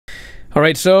All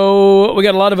right, so we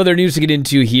got a lot of other news to get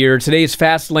into here. Today's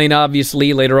Fastlane,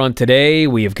 obviously. Later on today,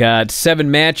 we've got 7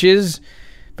 matches.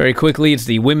 Very quickly, it's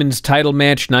the women's title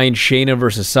match, Nia Shayna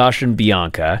versus Sasha and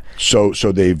Bianca. So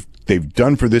they've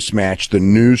done for this match. The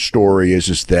news story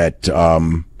is that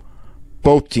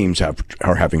both teams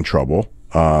are having trouble.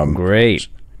 Great.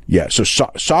 Yeah. So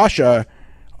Sasha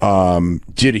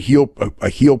did a heel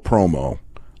promo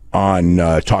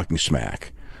on Talking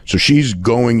Smack. So she's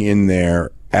going in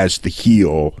there as the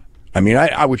heel. I mean,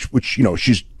 which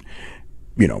she's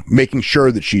making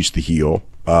sure that she's the heel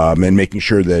and making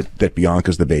sure that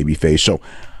Bianca's the babyface. So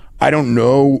I don't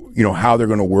know how they're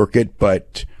going to work it,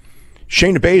 but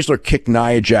Shayna Baszler kicked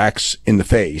Nia Jax in the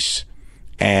face,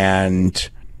 and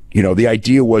the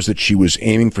idea was that she was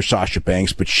aiming for Sasha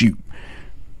Banks, but she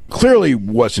clearly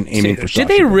wasn't aiming for Sasha. Did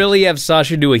they really have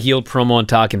Sasha do a heel promo on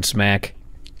Talking Smack?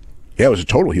 Yeah, it was a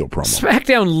total heel promo.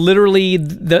 SmackDown literally,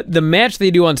 the match they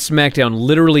do on SmackDown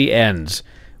literally ends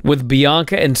with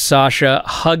Bianca and Sasha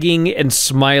hugging and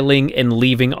smiling and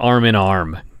leaving arm in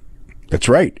arm. That's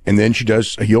right. And then she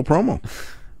does a heel promo.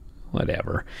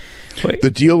 Whatever. The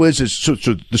deal is so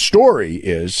the story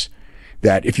is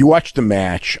that if you watch the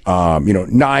match,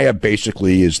 Nia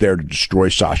basically is there to destroy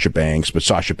Sasha Banks, but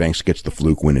Sasha Banks gets the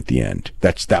fluke win at the end.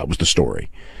 That was the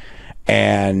story.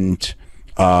 And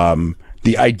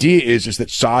the idea is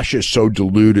that Sasha is so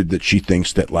deluded that she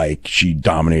thinks that she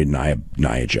dominated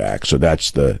Nia Jax. So that's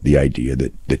the idea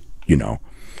that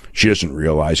she doesn't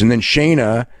realize. And then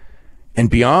Shayna and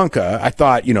Bianca, I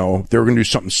thought they were going to do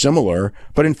something similar,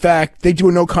 but in fact they do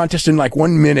a no contest in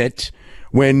 1 minute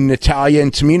when Natalya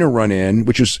and Tamina run in,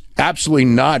 which is absolutely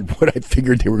not what I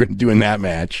figured they were going to do in that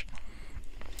match.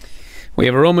 We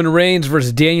have Roman Reigns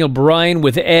versus Daniel Bryan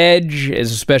with Edge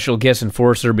as a special guest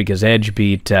enforcer because Edge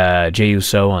beat Jey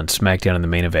Uso on SmackDown in the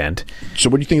main event. So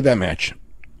what do you think of that match?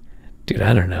 Dude,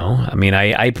 I don't know. I mean,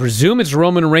 I presume it's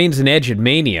Roman Reigns and Edge at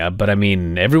Mania, but I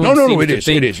mean, everyone seems to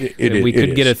think we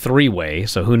could get a 3-way,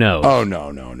 so who knows? Oh,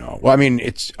 no. Well, I mean,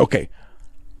 it's okay.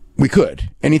 We could.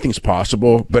 Anything's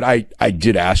possible, but I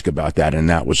did ask about that, and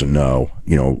that was a no,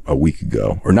 a week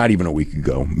ago, or not even a week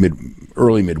ago,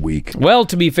 early midweek. Well,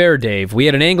 to be fair, Dave, we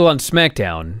had an angle on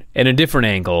SmackDown and a different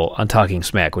angle on Talking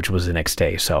Smack, which was the next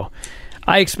day, so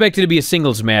I expected it to be a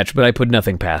singles match, but I put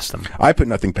nothing past them. I put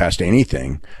nothing past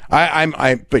anything. But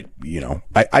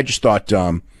I just thought,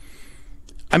 I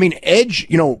mean, Edge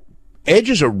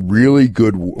is a really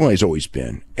good, well, he's always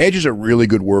been. Edge is a really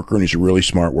good worker, and he's a really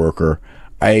smart worker.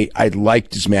 I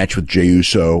liked his match with Jey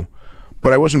Uso,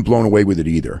 but I wasn't blown away with it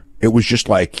either. It was just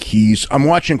I'm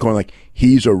watching going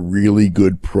he's a really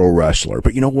good pro wrestler.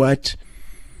 But you know what?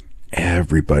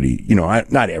 Everybody,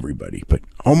 not everybody, but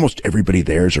almost everybody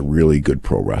there is a really good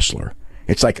pro wrestler.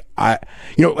 It's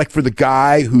for the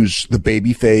guy who's the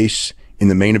babyface in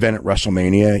the main event at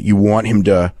WrestleMania, you want him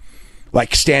to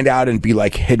stand out and be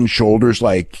head and shoulders,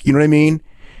 you know what I mean?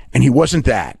 And he wasn't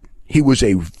that. He was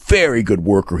a very good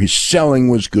worker. His selling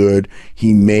was good.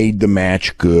 He made the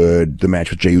match good. The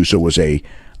match with Jey Uso was an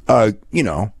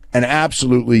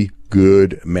absolutely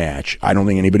good match. I don't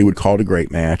think anybody would call it a great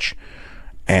match.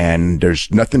 And there's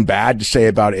nothing bad to say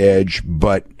about Edge,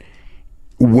 but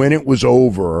when it was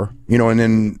over, and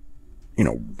then,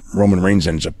 Roman Reigns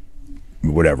ends up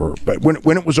whatever. But when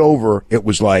it was over, it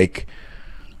was and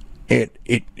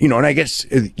I guess,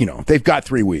 they've got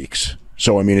 3 weeks.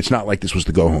 So, I mean, it's not like this was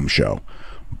the go-home show.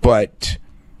 But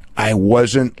I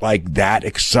wasn't, that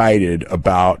excited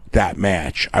about that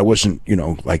match. I wasn't,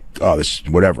 oh, this is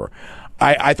whatever.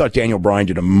 I thought Daniel Bryan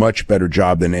did a much better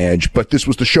job than Edge, but this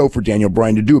was the show for Daniel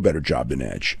Bryan to do a better job than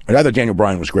Edge. And I thought Daniel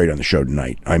Bryan was great on the show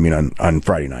tonight. I mean, on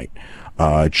Friday night.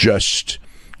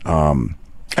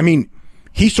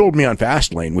 He sold me on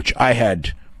Fastlane, which I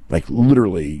had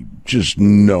literally just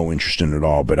no interest in at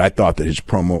all. But I thought that his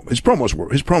promo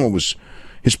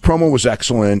was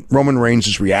excellent. Roman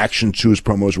Reigns' reaction to his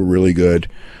promos were really good.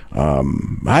 Overall,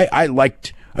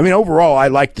 I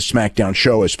liked the SmackDown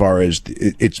show as far as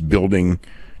its building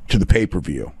to the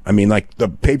pay-per-view. I mean, the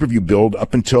pay-per-view build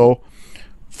up until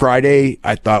Friday,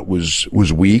 I thought was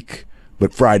weak,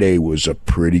 but Friday was a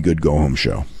pretty good go-home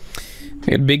show.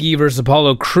 We had Big E versus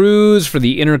Apollo Crews for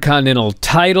the Intercontinental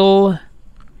title.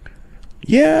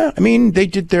 Yeah, I mean, they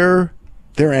did their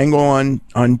angle on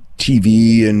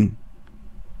TV, and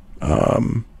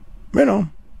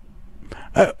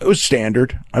it was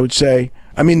standard, I would say.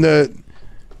 I mean, the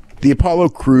Apollo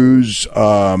Crews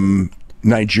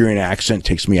Nigerian accent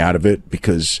takes me out of it,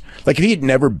 because if he had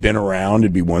never been around,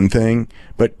 it'd be one thing,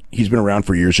 but he's been around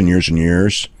for years and years and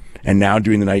years, and now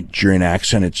doing the Nigerian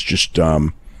accent, it's just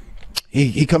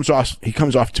he comes off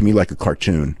to me like a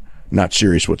cartoon, not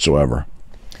serious whatsoever.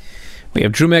 We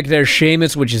have Drew McIntyre,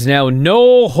 Sheamus, which is now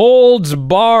No Holds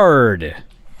Barred.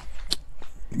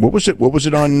 What was it? What was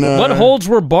it on? What holds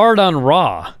were barred on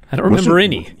Raw? I don't remember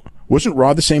any. Wasn't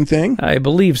Raw the same thing? I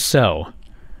believe so.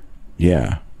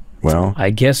 Yeah. Well, I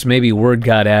guess maybe word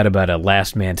got out about a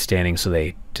last man standing, so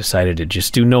they decided to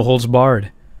just do No Holds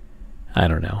Barred. I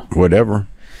don't know. whatever.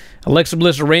 Alexa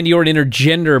Bliss or Randy Orton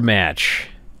intergender match.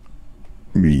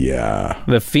 Yeah.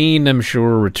 The Fiend, I'm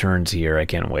sure, returns here. I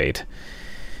can't wait.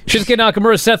 Shinsuke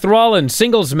Nakamura, Seth Rollins,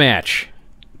 singles match.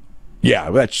 Yeah,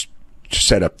 let's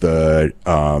set up the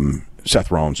Seth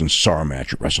Rollins and Cesaro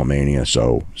match at WrestleMania.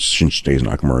 So Shinsuke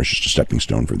Nakamura is just a stepping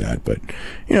stone for that. But,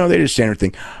 you know, they did a standard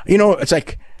thing. You know, it's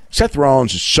like Seth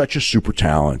Rollins is such a super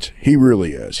talent. He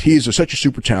really is. He is such a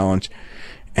super talent.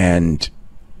 And,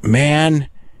 man,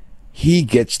 he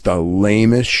gets the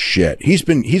lamest shit. He's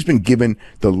been given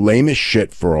the lamest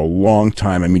shit for a long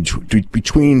time. I mean,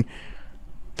 between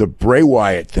the Bray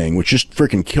Wyatt thing, which just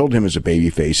freaking killed him as a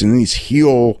babyface, and these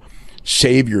heel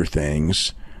savior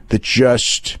things that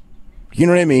just, you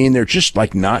know what I mean? They're just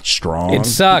like not strong. It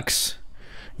sucks.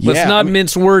 Let's not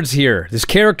mince words here. This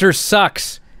character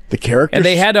sucks. The character, and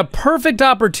they had a perfect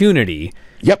opportunity.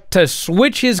 Yep. To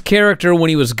switch his character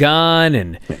when he was gone,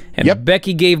 and Yep.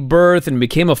 Becky gave birth and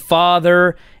became a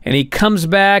father, and he comes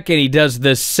back and he does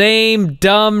the same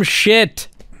dumb shit.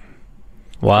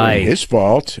 Why? His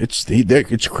fault. It's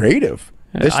creative.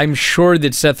 I'm sure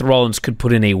that Seth Rollins could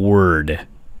put in a word.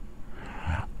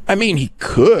 I mean, he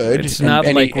could. It's not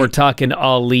like we're talking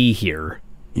Ali here.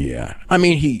 Yeah. I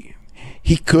mean,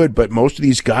 he could, but most of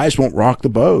these guys won't rock the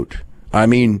boat. I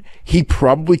mean, he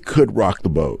probably could rock the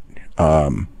boat.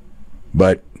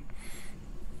 But,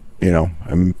 you know,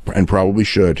 and probably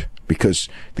should, because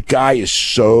the guy is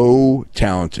so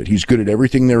talented. He's good at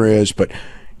everything there is, but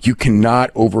you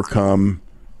cannot overcome,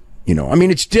 you know, I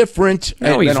mean, it's different.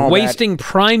 No, he's wasting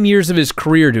prime years of his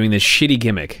career doing this shitty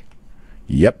gimmick.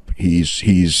 Yep. He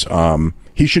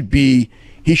should be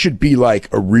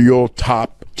like a real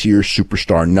top tier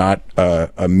superstar, not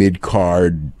a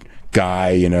mid-card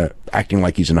guy acting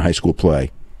like he's in a high school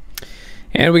play.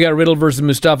 And we got Riddle versus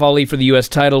Mustafa Ali for the U.S.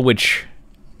 title, which,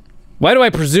 why do I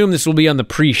presume this will be on the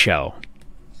pre-show?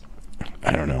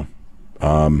 I don't know.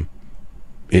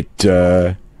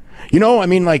 You know, I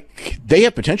mean, like, they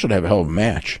have potential to have a hell of a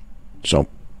match. So,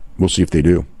 we'll see if they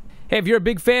do. Hey, if you're a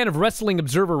big fan of Wrestling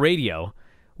Observer Radio,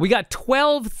 we got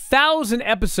 12,000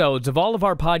 episodes of all of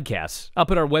our podcasts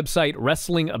up at our website,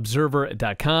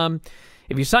 WrestlingObserver.com.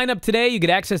 If you sign up today, you get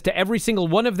access to every single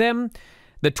one of them.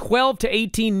 The 12 to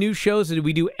 18 new shows that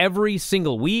we do every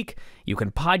single week. You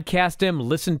can podcast them,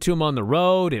 listen to them on the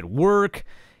road, at work,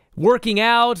 working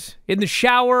out, in the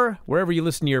shower, wherever you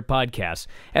listen to your podcasts.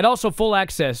 And also full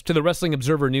access to the Wrestling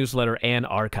Observer newsletter and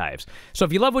archives. So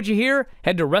if you love what you hear,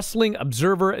 head to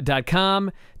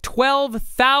WrestlingObserver.com.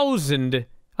 12,000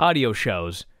 audio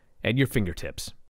shows at your fingertips.